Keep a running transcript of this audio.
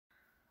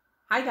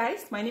Hi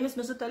guys, my name is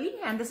Nusrat Ali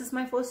and this is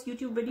my first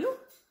YouTube video,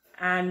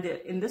 and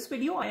in this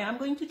video I am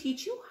going to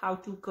teach you how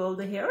to curl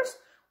the hairs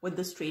with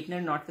the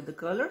straightener, not with the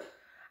curler.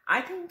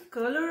 I think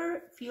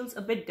curler feels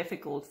a bit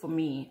difficult for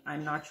me.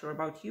 I'm not sure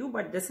about you,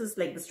 but this is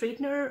like the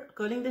straightener,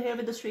 curling the hair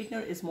with the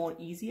straightener is more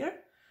easier.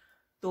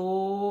 तो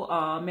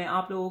मैं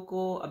आप लोगों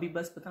को अभी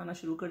बस बताना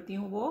शुरू करती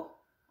हूँ वो.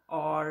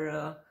 और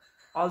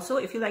also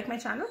if you like my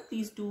channel,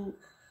 please do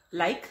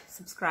like,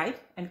 subscribe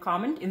and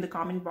comment in the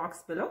comment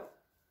box below.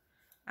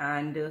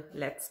 And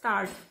let's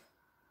start.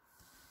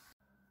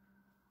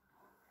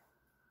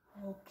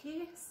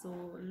 Okay, so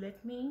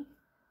let me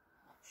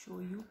show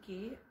you के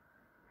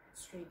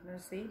straightener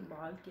से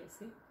बाल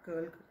कैसे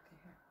curl करते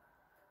हैं.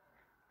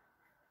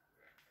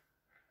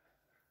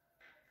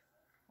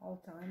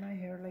 I'll tie my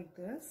hair like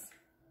this,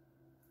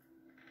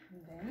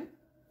 and then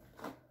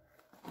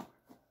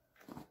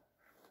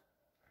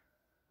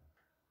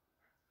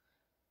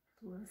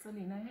थोड़ा सा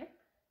लेना है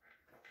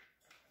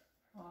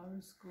और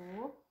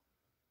उसको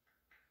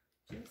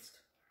जस्ट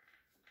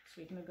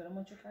स्ट्रेटनर गर्म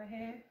हो चुका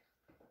है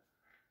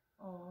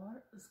और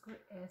उसको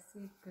ऐसे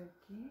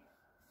करके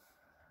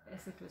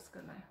ऐसे ट्विस्ट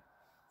करना है.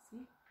 सी,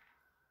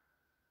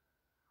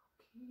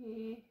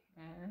 okay,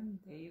 and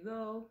there you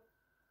go.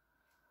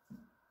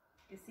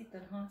 इसी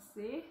तरह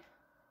से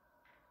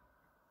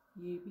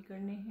ये भी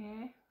करने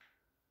हैं.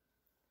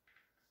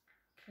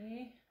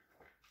 ओके,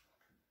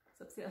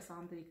 सबसे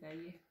आसान तरीका है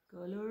ये.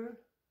 Curler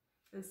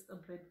is a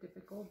bit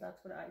difficult,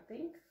 that's what I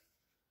think.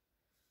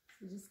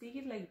 So just take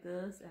it like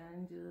this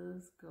and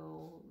just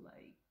go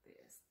like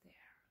this.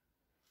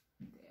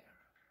 There.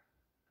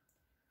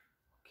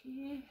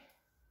 Okay.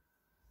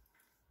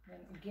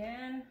 Then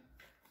again,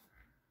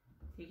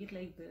 take it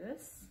like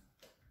this.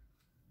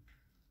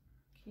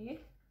 Okay.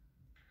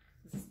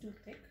 This is too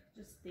thick.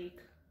 Just take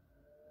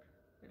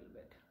a little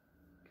bit.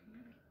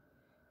 Okay.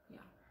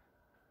 Yeah.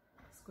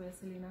 इसको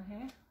ऐसे लेना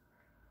है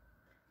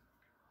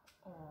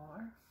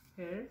और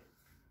फिर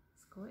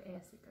इसको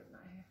ऐसे करना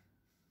है.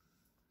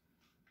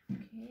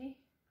 ओके,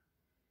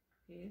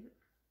 फिर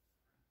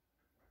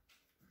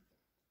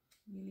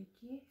ये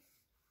लेके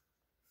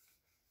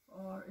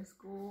और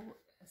इसको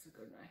ऐसे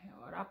करना है.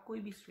 और आप कोई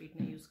भी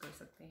स्ट्रेटनर यूज़ कर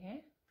सकते हैं.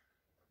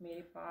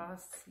 मेरे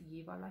पास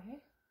ये वाला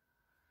है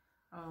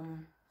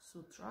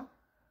सूत्रा.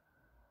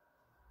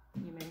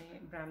 ये मैंने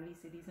ब्रामली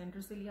सिटी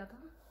सेंटर से लिया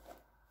था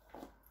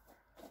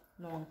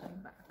लॉन्ग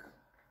टाइम बैक.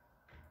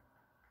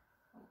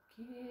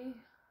 ओके,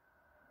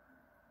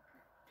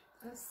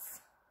 बस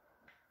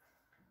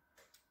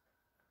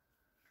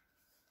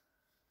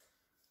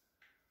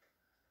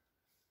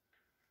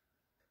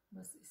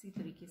इसी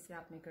तरीके से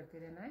आपने करते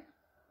रहना है.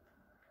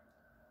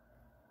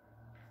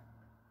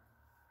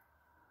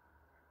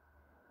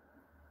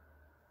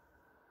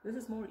 दिस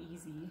इज मोर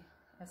इजी,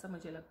 ऐसा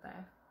मुझे लगता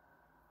है,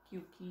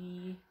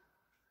 क्योंकि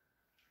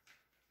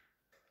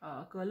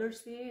कलर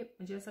से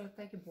मुझे ऐसा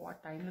लगता है कि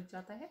बहुत टाइम लग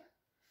जाता है.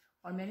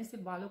 और मैंने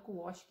सिर्फ बालों को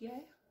वॉश किया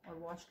है और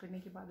वॉश करने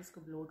के बाद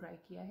इसको ब्लो ड्राई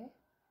किया है.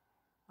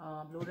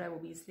 ब्लो ड्राई वो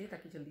भी इसलिए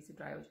ताकि जल्दी से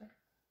ड्राई हो जाए.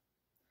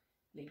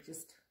 लाइक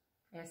जस्ट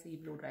ऐसे ही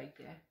ब्लो ड्राई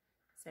किया है,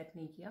 सेट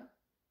नहीं किया.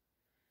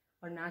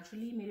 और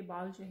नेचुरली मेरे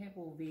बाल जो हैं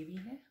वो वेवी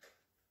हैं.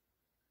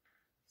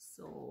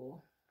 So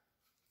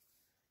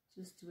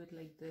just do it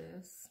like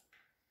this.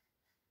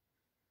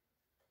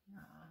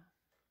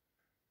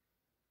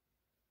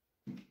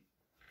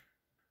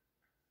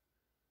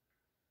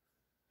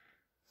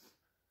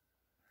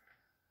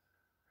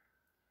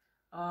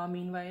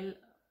 Meanwhile,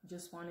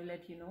 just want to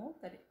let you know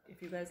that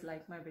if you guys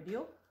like my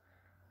video,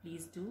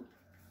 please do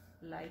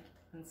like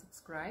and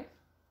subscribe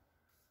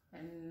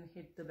and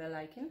hit the bell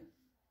icon.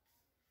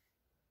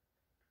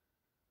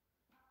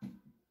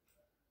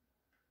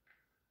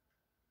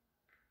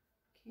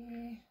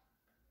 Okay,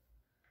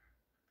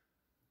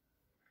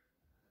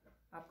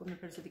 आपको मैं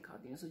फिर से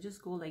दिखाती हूँ. So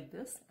just go like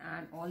this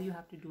and all you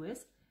have to do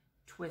is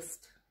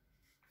twist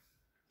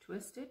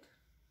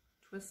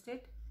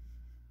it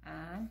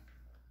and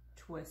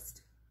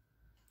twist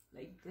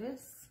like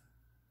this.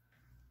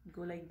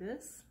 Go like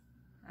this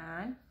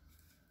and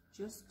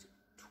just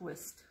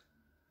twist.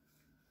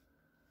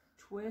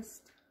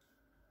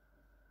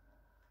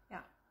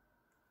 Yeah,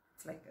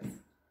 it's like this.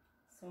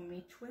 So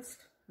me twist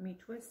and me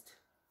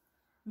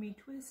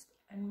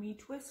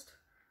twist.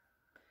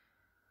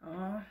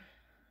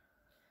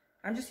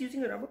 I'm just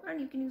using a rubber band.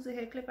 You can use a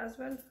hair clip as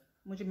well.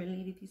 मुझे मिल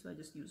नहीं रही थी, so I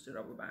just used a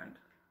rubber band.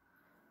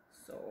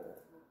 So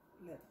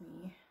let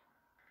me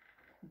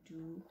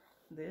do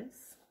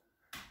this.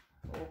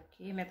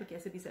 Okay, मैं तो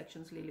कैसे भी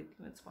sections ले लेती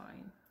हूँ, it's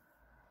fine.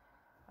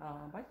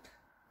 But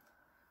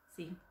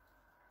see,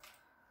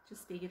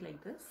 just take it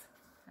like this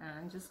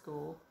and just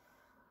go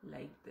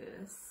like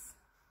this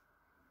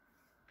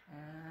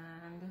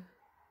and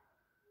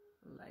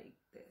like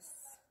this.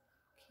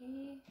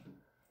 Okay,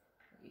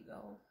 there you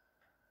go.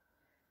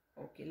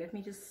 Okay, let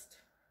me just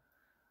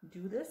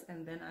do this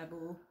and then I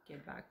will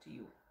get back to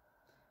you.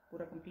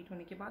 पूरा complete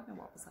होने के बाद मैं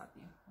वापस आती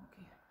हूँ.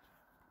 Okay.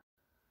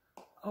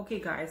 Okay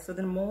guys, so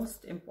the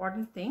most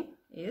important thing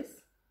is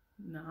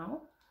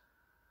now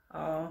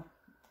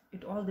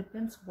it all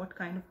depends what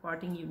kind of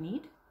parting you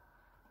need.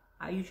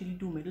 I usually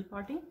do middle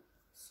parting.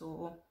 So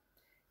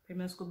फिर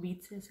मैं उसको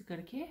बीच से ऐसे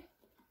करके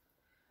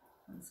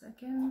 1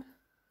 second,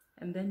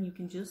 and then you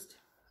can just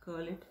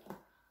curl it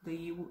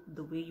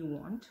the way you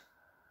want.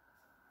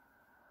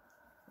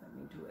 Let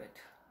me do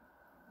it.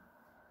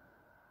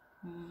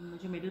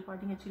 मुझे middle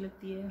parting अच्छी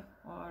लगती है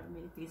और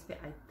मेरे फेस पे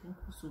आई थिंक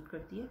वो सूट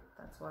करती है.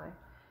 दैट्स व्हाई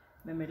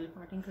मैं मिडिल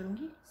पार्टिंग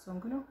करूँगी. सो I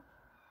am gonna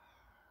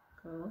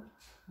curl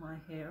my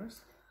hairs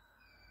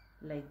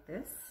like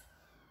this,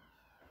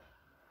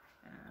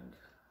 and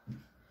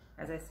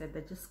as I said,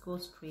 that just go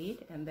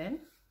straight and then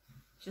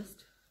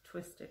just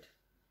twist it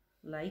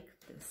like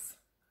this.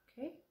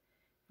 Okay,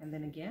 and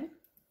then again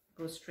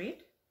go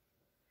straight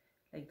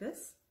like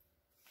this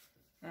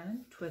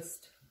and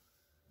twist.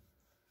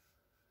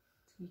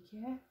 ठीक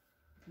है.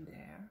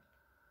 There.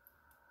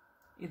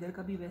 इधर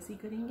का भी वैसे ही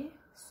करेंगे.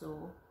 So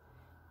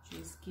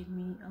just give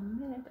me a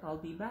minute,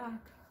 I'll be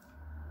back.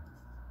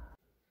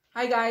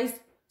 Hi guys,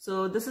 so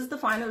this is the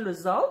final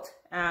result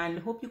and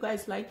hope you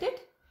guys liked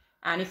it.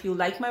 And if you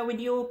like my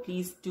video,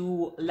 please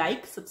do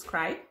like,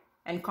 subscribe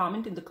and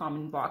comment in the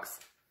comment box.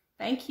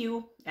 Thank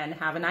you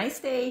and have a nice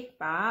day.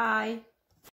 Bye.